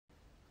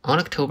On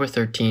October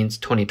 13,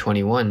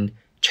 2021,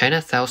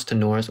 China South to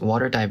North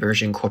Water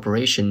Diversion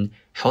Corporation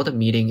held a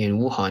meeting in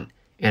Wuhan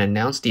and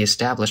announced the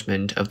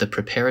establishment of the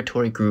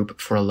preparatory group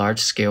for a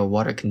large-scale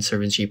water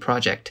conservancy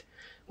project,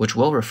 which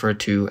we'll refer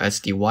to as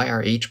the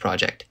YRH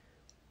Project.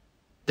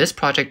 This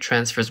project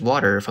transfers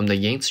water from the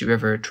Yangtze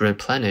River to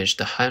replenish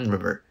the Han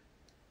River.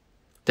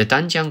 The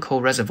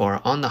Danjiangkou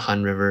Reservoir on the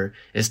Han River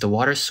is the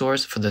water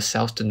source for the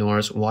South to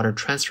North Water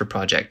Transfer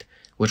Project,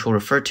 which we'll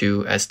refer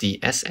to as the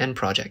SN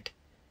Project.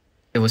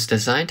 It was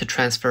designed to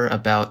transfer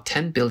about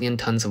 10 billion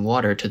tons of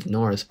water to the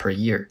north per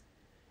year.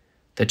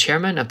 The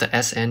chairman of the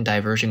SN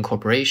Diversion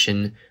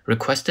Corporation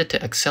requested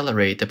to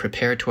accelerate the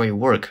preparatory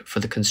work for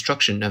the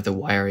construction of the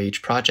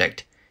YRH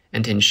project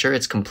and to ensure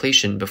its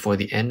completion before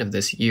the end of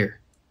this year.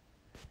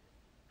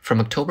 From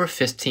October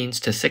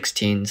 15th to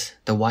 16th,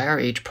 the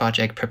YRH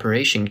project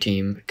preparation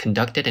team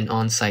conducted an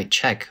on-site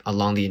check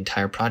along the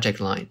entire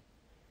project line.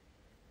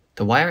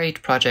 The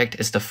YRH project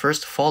is the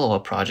first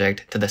follow-up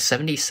project to the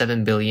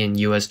 $77 billion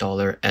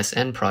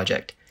SN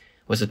project,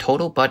 with a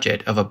total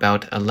budget of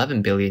about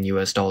 $11 billion,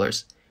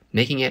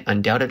 making it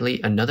undoubtedly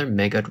another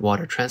mega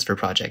water transfer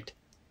project.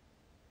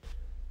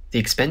 The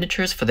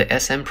expenditures for the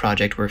SN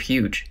project were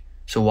huge,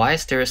 so why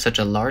is there such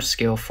a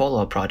large-scale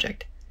follow-up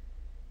project?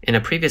 In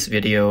a previous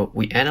video,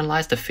 we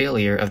analyzed the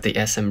failure of the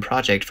SN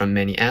project from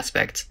many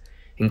aspects,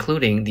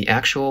 including the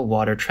actual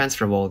water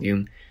transfer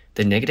volume,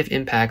 the negative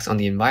impacts on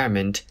the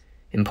environment,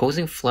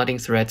 imposing flooding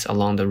threats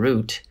along the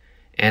route,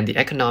 and the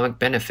economic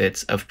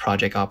benefits of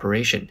project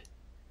operation.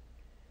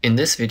 In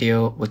this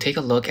video, we'll take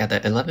a look at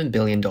the $11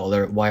 billion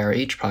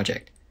YRH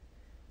project.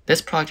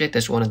 This project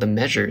is one of the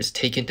measures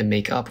taken to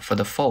make up for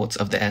the faults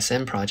of the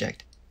SN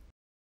project.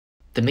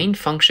 The main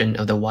function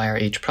of the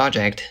YRH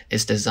project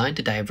is designed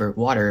to divert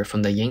water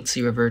from the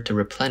Yangtze River to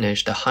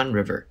replenish the Han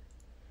River.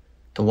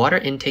 The water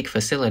intake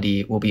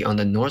facility will be on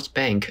the north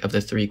bank of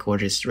the Three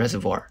Gorges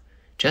Reservoir,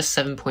 just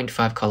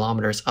 7.5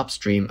 kilometers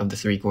upstream of the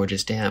Three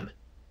Gorges Dam.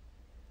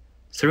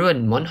 Through a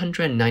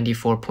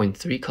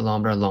 194.3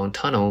 kilometer long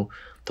tunnel,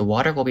 the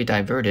water will be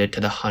diverted to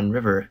the Han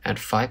River at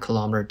 5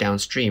 kilometers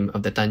downstream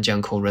of the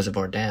Danjiangkou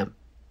Reservoir Dam.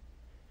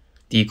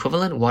 The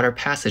equivalent water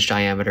passage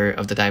diameter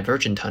of the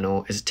diversion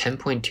tunnel is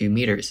 10.2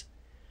 meters.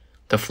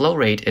 The flow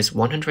rate is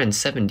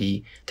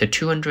 170 to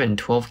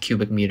 212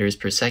 cubic meters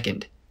per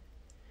second.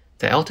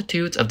 The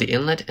altitudes of the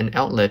inlet and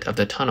outlet of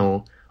the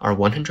tunnel are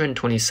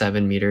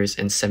 127 meters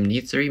and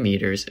 73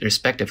 meters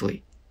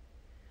respectively.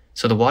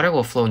 So the water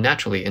will flow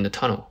naturally in the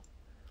tunnel,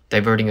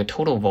 diverting a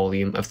total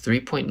volume of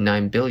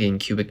 3.9 billion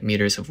cubic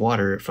meters of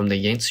water from the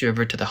Yangtze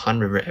River to the Han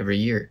River every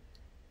year.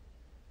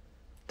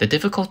 The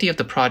difficulty of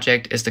the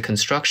project is the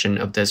construction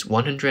of this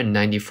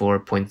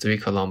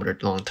 194.3 kilometer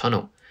long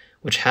tunnel,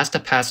 which has to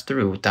pass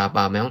through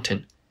Daba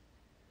Mountain.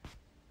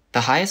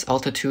 The highest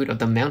altitude of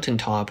the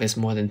mountaintop is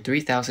more than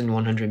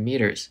 3,100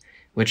 meters,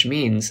 which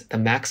means the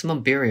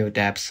maximum burial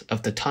depth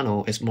of the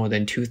tunnel is more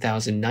than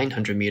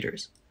 2,900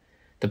 meters.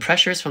 The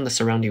pressures from the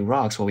surrounding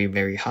rocks will be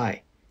very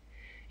high.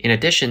 In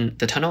addition,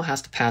 the tunnel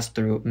has to pass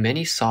through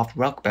many soft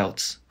rock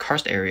belts,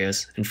 karst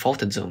areas, and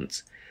faulted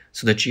zones,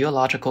 so the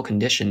geological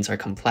conditions are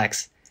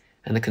complex,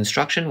 and the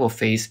construction will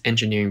face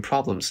engineering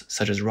problems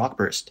such as rock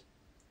burst.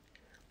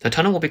 The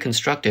tunnel will be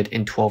constructed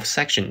in 12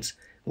 sections,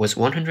 with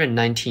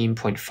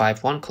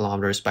 119.51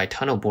 kilometers by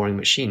tunnel boring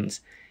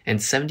machines and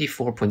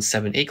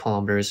 74.78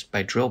 kilometers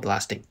by drill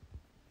blasting.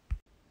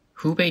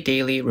 Hubei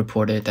Daily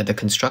reported that the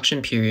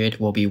construction period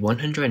will be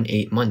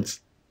 108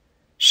 months.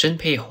 Shen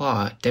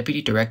Peihua,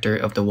 Deputy Director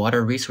of the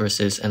Water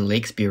Resources and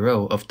Lakes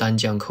Bureau of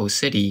Danjiangkou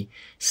City,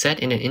 said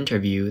in an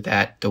interview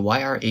that the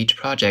YRH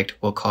project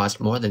will cost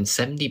more than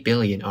 70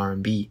 billion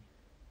RMB.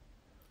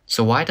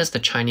 So why does the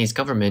Chinese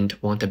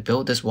government want to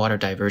build this water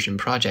diversion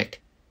project?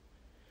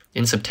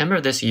 In September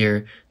this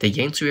year, the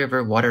Yangtze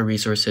River Water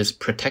Resources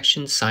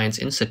Protection Science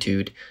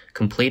Institute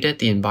completed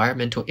the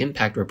environmental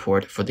impact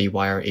report for the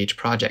YRH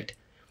project,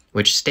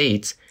 which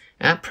states,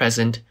 at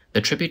present,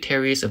 the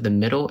tributaries of the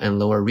middle and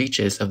lower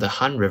reaches of the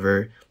Han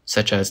River,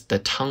 such as the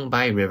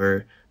Tangbai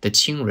River, the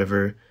Qing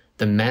River,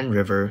 the Man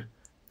River,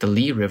 the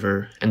Li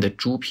River, and the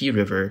Zhupi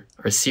River,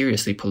 are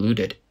seriously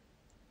polluted.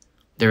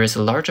 There is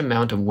a large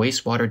amount of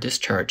wastewater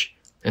discharge,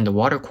 and the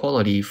water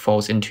quality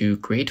falls into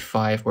grade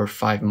 5 or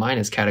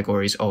 5-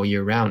 categories all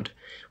year round,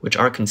 which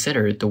are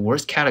considered the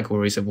worst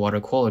categories of water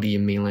quality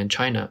in mainland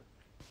China.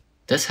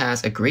 This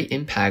has a great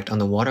impact on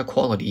the water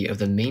quality of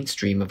the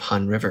mainstream of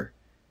Han River.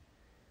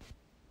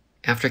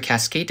 After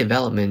cascade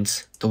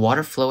developments, the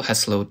water flow has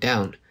slowed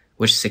down,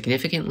 which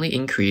significantly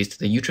increased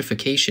the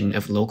eutrophication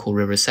of local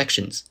river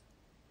sections.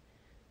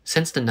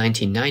 Since the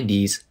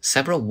 1990s,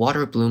 several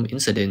water bloom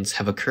incidents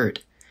have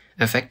occurred,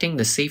 affecting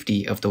the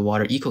safety of the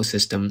water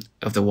ecosystem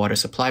of the water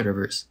supply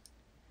rivers.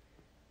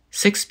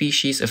 6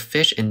 species of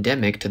fish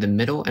endemic to the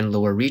middle and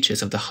lower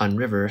reaches of the Han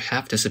River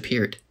have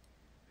disappeared.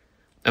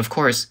 Of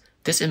course,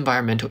 this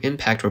environmental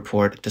impact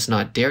report does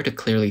not dare to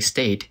clearly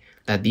state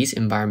that these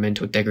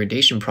environmental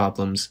degradation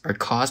problems are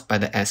caused by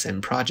the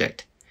SN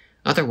project.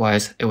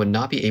 Otherwise, it would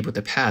not be able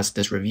to pass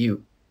this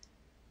review.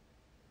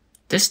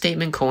 This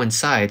statement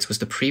coincides with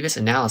the previous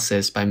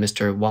analysis by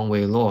Mr. Wang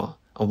Weiluo,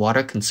 a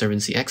water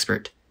conservancy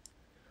expert.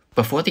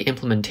 Before the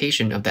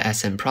implementation of the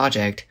SN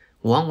project,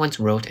 Wang once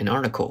wrote an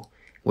article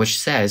which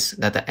says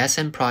that the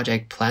SN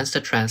project plans to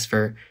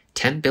transfer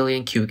 10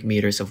 billion cubic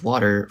meters of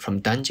water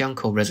from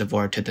Danjiangkou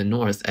Reservoir to the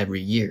north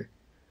every year.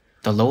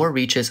 The lower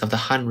reaches of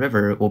the Han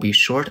River will be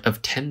short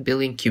of 10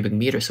 billion cubic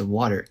meters of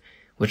water,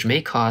 which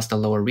may cause the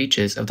lower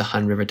reaches of the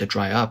Han River to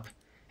dry up,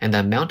 and the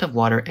amount of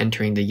water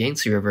entering the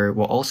Yangtze River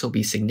will also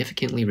be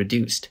significantly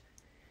reduced.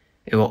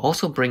 It will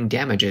also bring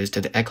damages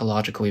to the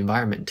ecological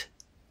environment.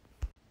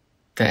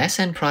 The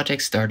SN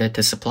project started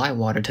to supply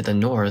water to the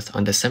north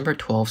on December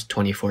 12,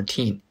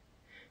 2014.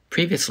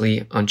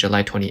 Previously, on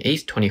July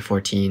 28,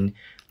 2014,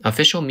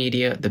 official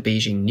media The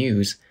Beijing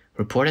News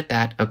reported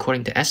that,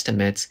 according to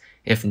estimates,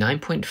 if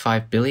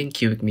 9.5 billion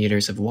cubic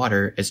meters of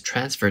water is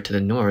transferred to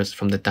the north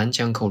from the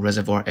Danjiangkou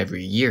Reservoir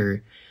every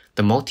year,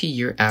 the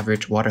multi-year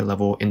average water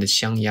level in the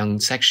Xiangyang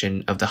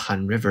section of the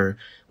Han River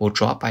will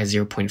drop by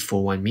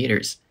 0.41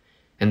 meters,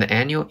 and the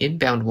annual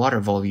inbound water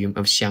volume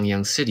of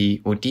Xiangyang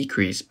City will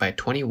decrease by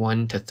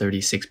 21 to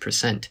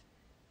 36%.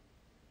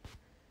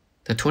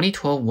 The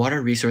 2012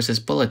 Water Resources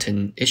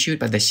Bulletin issued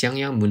by the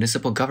Xiangyang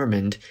municipal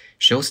government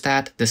shows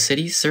that the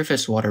city's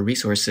surface water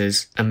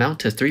resources amount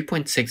to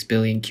 3.6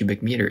 billion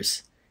cubic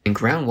meters, and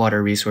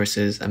groundwater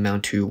resources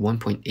amount to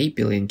 1.8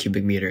 billion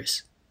cubic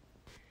meters.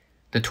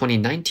 The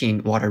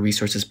 2019 Water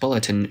Resources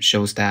Bulletin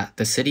shows that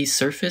the city's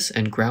surface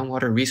and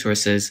groundwater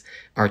resources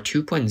are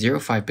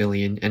 2.05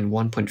 billion and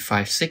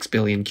 1.56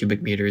 billion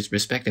cubic meters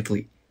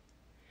respectively.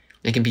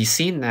 It can be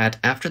seen that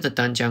after the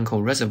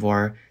Danjiangkou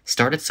Reservoir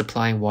started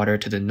supplying water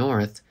to the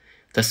north,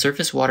 the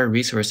surface water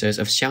resources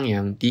of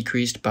Xiangyang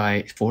decreased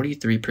by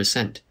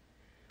 43%.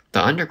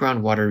 The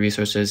underground water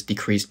resources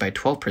decreased by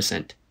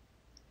 12%.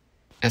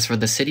 As for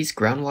the city's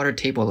groundwater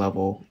table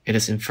level, it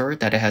is inferred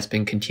that it has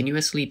been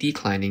continuously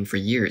declining for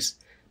years,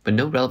 but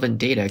no relevant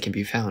data can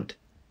be found.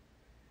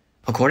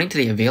 According to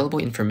the available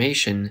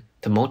information,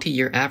 the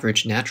multi-year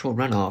average natural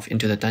runoff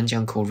into the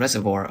Danjiangkou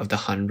Reservoir of the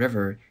Han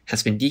River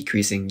has been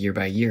decreasing year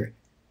by year.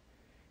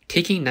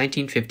 Taking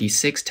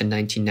 1956 to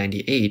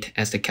 1998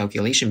 as the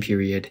calculation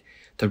period,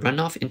 the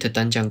runoff into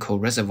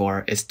Danjiangkou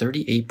Reservoir is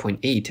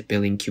 38.8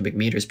 billion cubic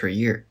meters per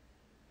year.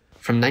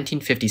 From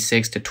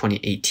 1956 to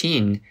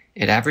 2018,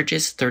 it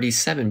averages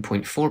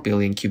 37.4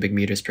 billion cubic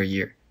meters per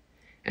year,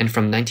 and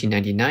from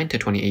 1999 to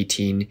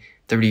 2018,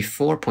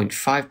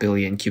 34.5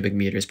 billion cubic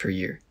meters per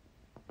year.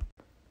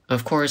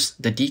 Of course,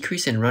 the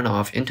decrease in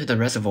runoff into the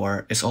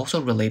reservoir is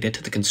also related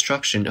to the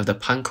construction of the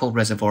Pankou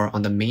Reservoir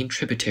on the main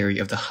tributary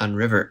of the Han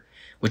River,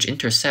 which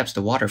intercepts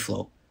the water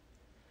flow.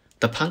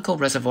 The Pankou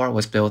Reservoir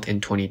was built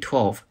in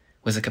 2012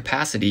 with a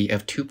capacity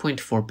of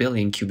 2.4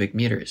 billion cubic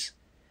meters.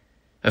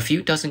 A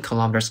few dozen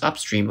kilometers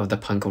upstream of the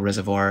Pankou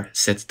Reservoir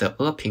sits the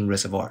Eping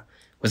Reservoir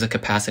with a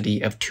capacity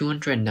of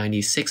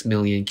 296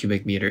 million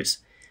cubic meters,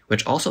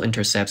 which also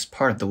intercepts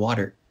part of the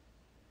water.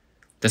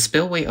 The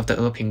spillway of the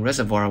Eping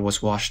Reservoir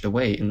was washed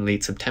away in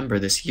late September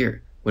this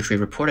year, which we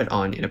reported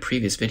on in a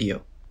previous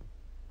video.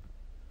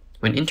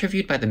 When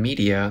interviewed by the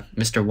media,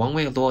 Mr. Wang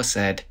Weiluo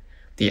said,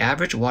 "The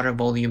average water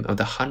volume of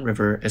the Han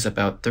River is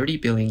about 30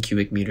 billion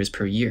cubic meters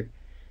per year,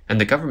 and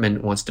the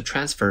government wants to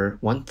transfer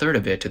 1/3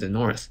 of it to the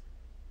north.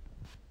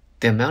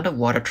 The amount of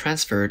water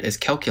transferred is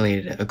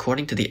calculated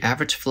according to the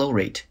average flow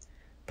rate,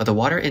 but the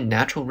water in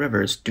natural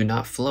rivers do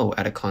not flow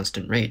at a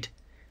constant rate.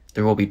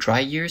 There will be dry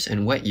years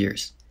and wet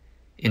years.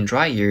 In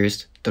dry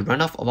years, the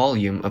runoff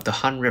volume of the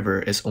Han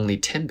River is only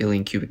 10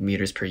 billion cubic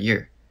meters per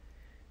year.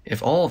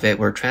 If all of it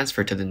were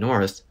transferred to the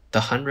north,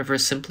 the Han River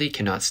simply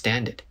cannot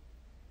stand it."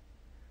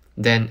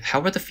 Then,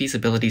 how were the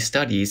feasibility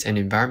studies and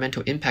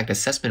environmental impact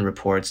assessment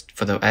reports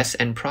for the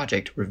SN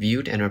project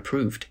reviewed and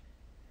approved?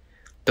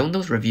 Don't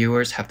those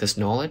reviewers have this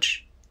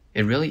knowledge?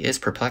 It really is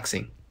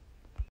perplexing.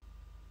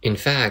 In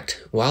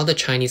fact, while the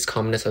Chinese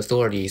Communist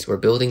authorities were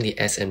building the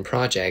SN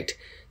project,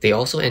 they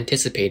also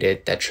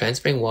anticipated that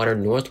transferring water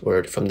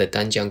northward from the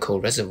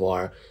Danjiangkou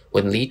Reservoir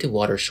would lead to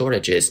water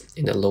shortages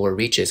in the lower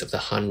reaches of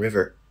the Han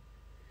River.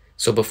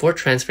 So before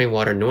transferring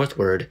water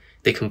northward,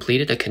 they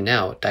completed a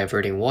canal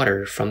diverting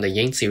water from the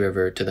Yangtze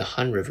River to the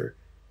Han River.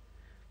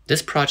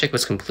 This project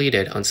was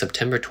completed on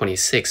September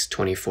 26,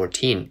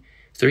 2014,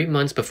 3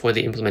 months before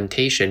the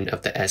implementation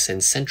of the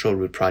SN Central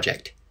Route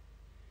project.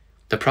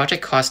 The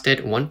project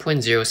costed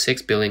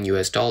 $1.06 billion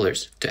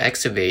to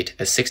excavate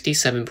a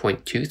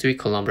 67.23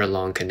 kilometer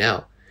long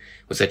canal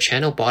with a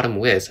channel bottom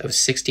width of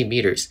 60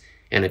 meters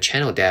and a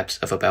channel depth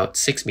of about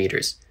 6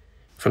 meters,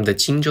 from the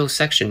Qingzhou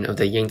section of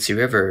the Yangtze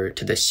River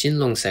to the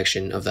Xinlong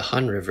section of the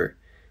Han River,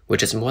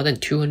 which is more than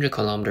 200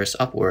 kilometers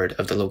upward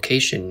of the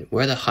location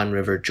where the Han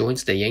River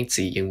joins the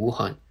Yangtze in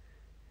Wuhan.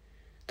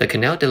 The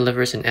canal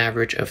delivers an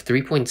average of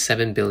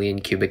 3.7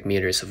 billion cubic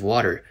meters of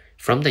water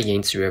from the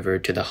Yangtze River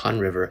to the Han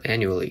River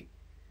annually.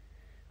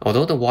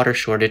 Although the water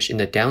shortage in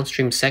the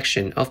downstream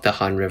section of the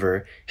Han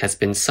River has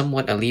been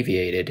somewhat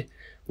alleviated,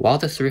 while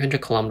the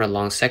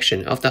 300-kilometer-long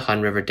section of the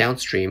Han River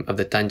downstream of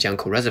the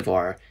Danjiangkou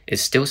Reservoir is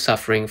still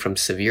suffering from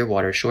severe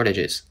water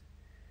shortages.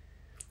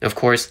 Of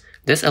course,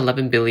 This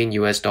 $11 billion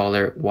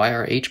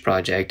YRH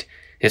project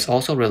is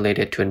also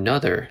related to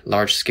another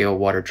large-scale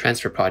water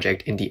transfer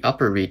project in the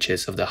upper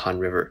reaches of the Han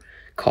River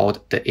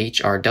called the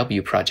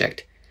HRW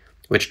Project,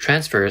 which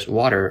transfers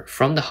water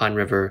from the Han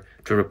River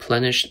to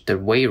replenish the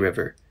Wei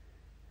River.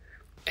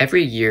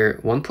 Every year,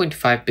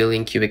 1.5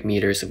 billion cubic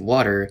meters of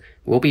water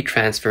will be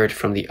transferred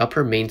from the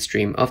upper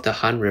mainstream of the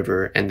Han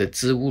River and the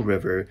Ziwu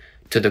River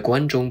to the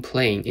Guanzhong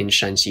Plain in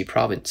Shanxi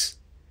Province.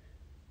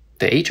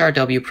 The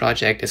HRW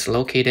project is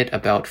located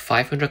about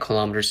 500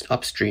 kilometers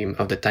upstream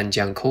of the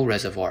Danjiangkou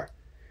Reservoir.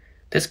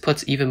 This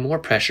puts even more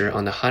pressure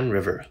on the Han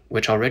River,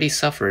 which already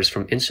suffers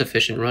from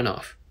insufficient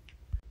runoff.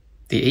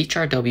 The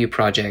HRW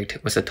project,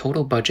 with a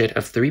total budget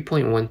of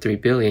 $3.13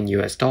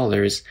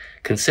 billion,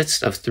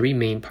 consists of three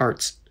main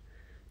parts: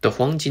 the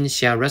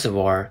Huangjinxia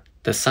Reservoir,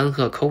 the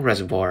Sanhekou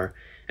Reservoir,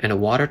 and a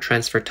water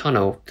transfer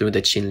tunnel through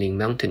the Qing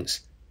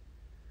Mountains.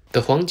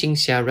 The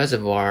Huangjinxia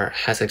Reservoir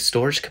has a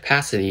storage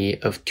capacity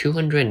of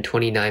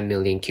 229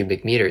 million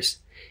cubic meters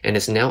and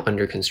is now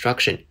under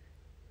construction.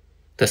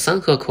 The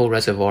Sanhekou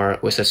Reservoir,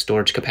 with a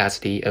storage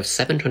capacity of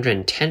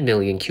 710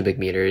 million cubic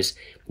meters,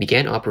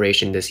 began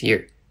operation this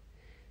year.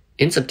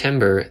 In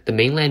September, the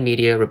mainland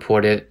media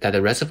reported that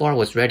the reservoir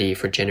was ready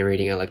for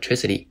generating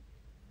electricity.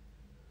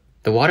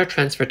 The water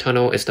transfer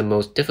tunnel is the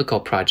most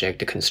difficult project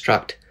to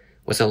construct,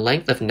 with a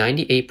length of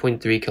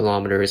 98.3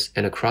 kilometers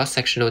and a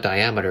cross-sectional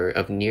diameter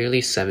of nearly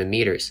 7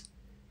 meters.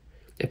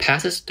 It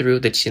passes through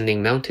the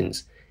Qing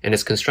Mountains and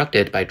is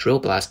constructed by drill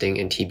blasting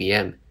and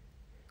TBM.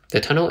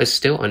 The tunnel is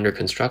still under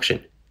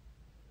construction.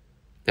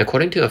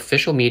 According to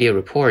official media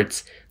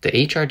reports, the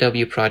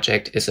HRW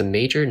project is a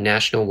major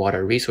national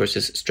water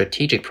resources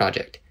strategic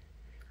project.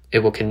 It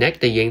will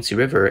connect the Yangtze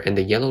River and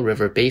the Yellow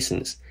River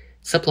basins,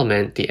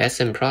 supplement the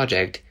SN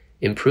project,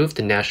 improve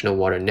the national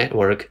water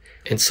network,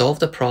 and solve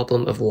the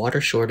problem of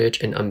water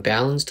shortage and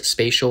unbalanced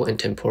spatial and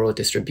temporal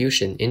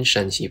distribution in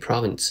Shanxi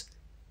province.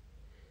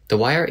 The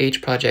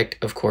YRH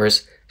project, of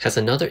course, has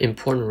another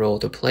important role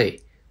to play,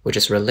 which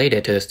is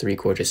related to the Three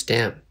Gorges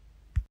Dam.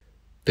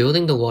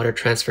 Building the water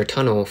transfer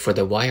tunnel for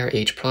the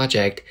YRH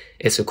project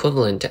is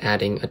equivalent to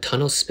adding a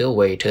tunnel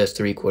spillway to the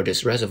Three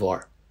Gorges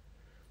Reservoir.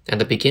 At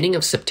the beginning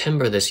of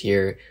September this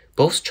year,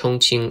 both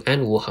Chongqing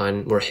and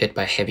Wuhan were hit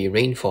by heavy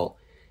rainfall,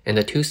 and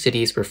the two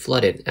cities were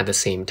flooded at the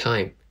same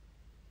time.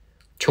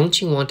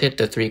 Chongqing wanted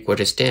the Three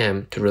Gorges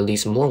Dam to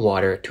release more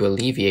water to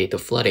alleviate the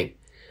flooding,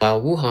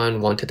 while Wuhan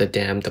wanted the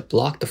dam to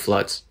block the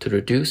floods to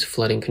reduce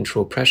flooding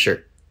control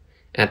pressure.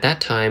 At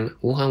that time,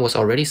 Wuhan was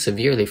already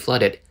severely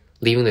flooded,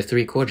 leaving the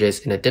Three Gorges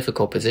in a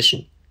difficult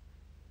position.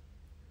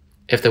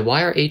 If the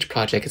YRH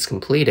project is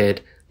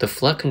completed, the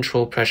flood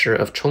control pressure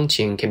of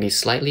Chongqing can be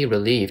slightly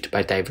relieved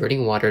by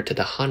diverting water to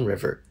the Han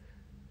River.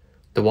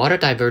 The water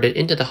diverted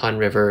into the Han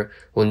River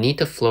will need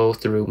to flow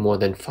through more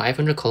than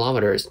 500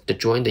 kilometers to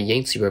join the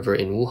Yangtze River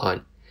in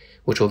Wuhan,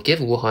 which will give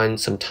Wuhan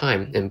some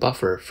time and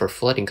buffer for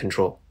flooding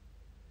control.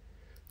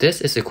 This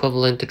is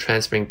equivalent to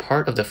transferring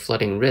part of the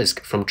flooding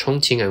risk from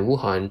Chongqing and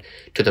Wuhan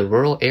to the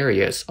rural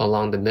areas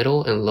along the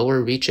middle and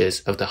lower reaches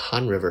of the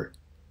Han River.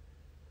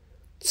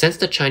 Since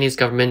the Chinese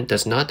government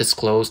does not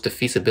disclose the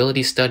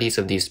feasibility studies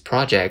of these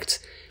projects,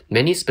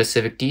 many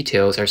specific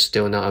details are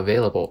still not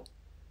available.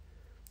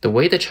 The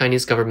way the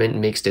Chinese government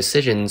makes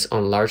decisions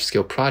on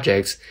large-scale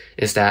projects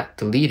is that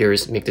the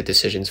leaders make the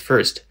decisions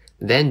first,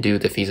 then do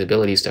the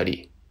feasibility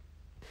study.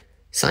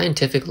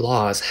 Scientific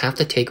laws have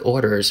to take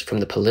orders from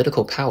the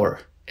political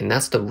power, and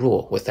that's the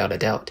rule without a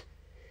doubt.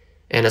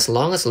 And as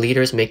long as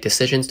leaders make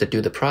decisions to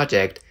do the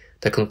project,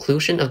 the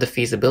conclusion of the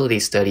feasibility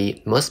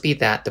study must be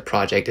that the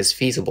project is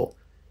feasible.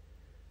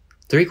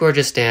 Three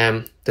Gorges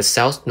Dam, the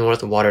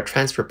South-North Water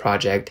Transfer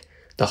Project,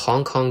 the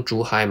Hong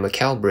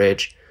Kong-Zhuhai-Macau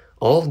Bridge,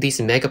 all of these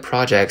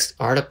megaprojects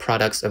are the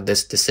products of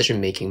this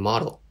decision-making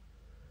model.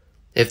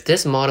 If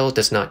this model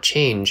does not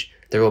change,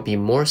 there will be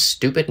more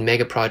stupid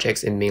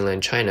megaprojects in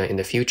mainland China in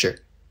the future.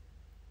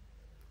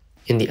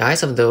 In the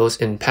eyes of those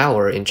in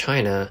power in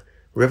China,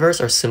 rivers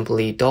are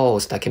simply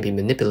dolls that can be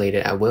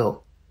manipulated at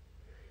will.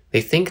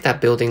 They think that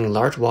building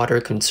large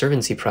water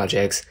conservancy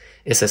projects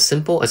is as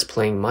simple as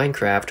playing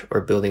Minecraft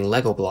or building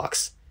Lego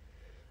blocks.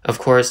 Of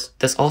course,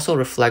 this also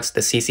reflects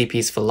the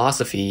CCP's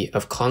philosophy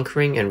of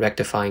conquering and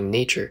rectifying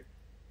nature.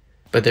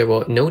 But there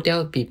will no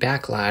doubt be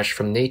backlash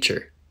from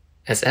nature,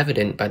 as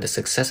evident by the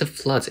successive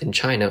floods in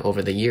China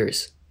over the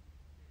years.